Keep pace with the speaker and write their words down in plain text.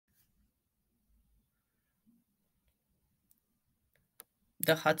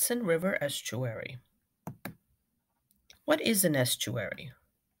The Hudson River Estuary. What is an estuary?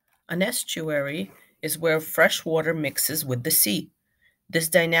 An estuary is where fresh water mixes with the sea. This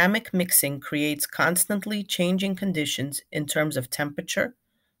dynamic mixing creates constantly changing conditions in terms of temperature,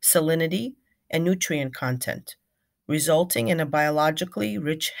 salinity, and nutrient content, resulting in a biologically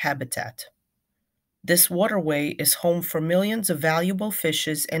rich habitat. This waterway is home for millions of valuable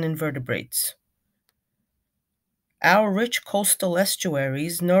fishes and invertebrates. Our rich coastal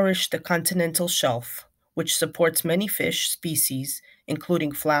estuaries nourish the continental shelf, which supports many fish species,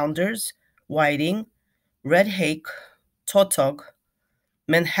 including flounders, whiting, red hake, tautog,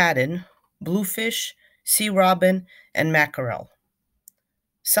 menhaden, bluefish, sea robin, and mackerel.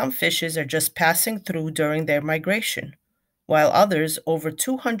 Some fishes are just passing through during their migration, while others, over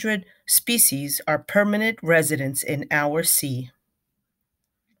 200 species, are permanent residents in our sea.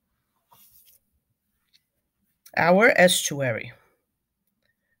 Our estuary.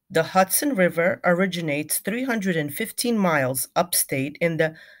 The Hudson River originates 315 miles upstate in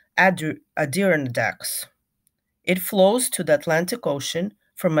the Adirondacks. It flows to the Atlantic Ocean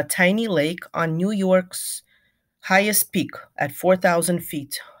from a tiny lake on New York's highest peak at 4,000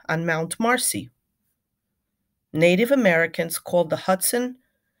 feet on Mount Marcy. Native Americans called the Hudson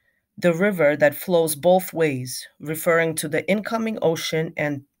the river that flows both ways, referring to the incoming ocean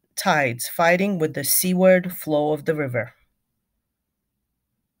and tides fighting with the seaward flow of the river.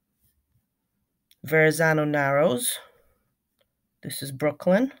 Verrazano Narrows. This is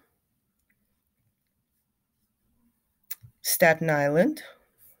Brooklyn. Staten Island.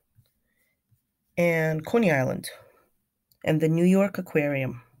 And Coney Island. And the New York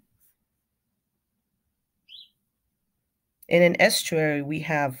Aquarium. In an estuary, we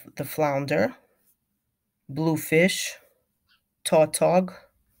have the flounder, bluefish, tautog,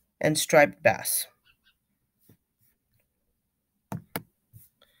 and striped bass.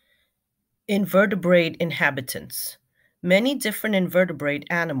 Invertebrate inhabitants. Many different invertebrate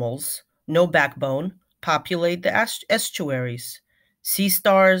animals, no backbone, populate the estuaries. Sea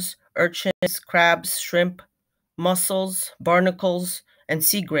stars, urchins, crabs, shrimp, mussels, barnacles, and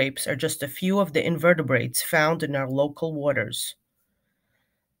sea grapes are just a few of the invertebrates found in our local waters.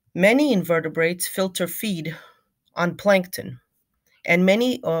 Many invertebrates filter feed on plankton, and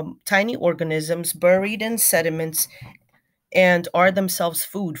many tiny organisms buried in sediments and are themselves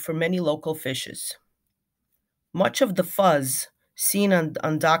food for many local fishes. Much of the fuzz seen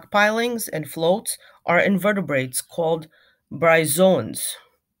on dock pilings and floats are invertebrates called bryozoans.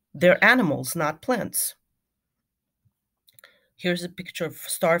 They're animals, not plants. Here's a picture of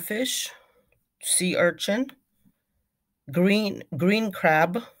starfish, sea urchin, green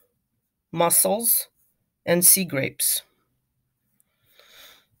crab, mussels, and sea grapes.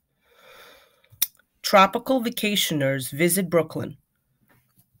 Tropical vacationers visit Brooklyn.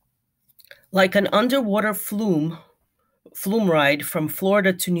 Like an underwater flume ride from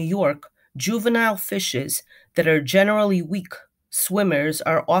Florida to New York, juvenile fishes that are generally weak swimmers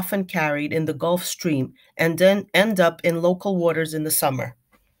are often carried in the Gulf Stream and then end up in local waters in the summer.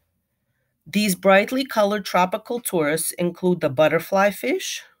 These brightly colored tropical tourists include the butterfly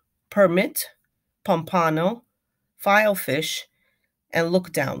fish, permit, pompano, filefish, and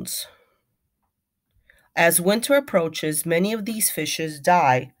lookdowns. As winter approaches, many of these fishes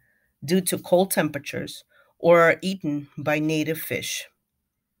die due to cold temperatures or are eaten by native fish.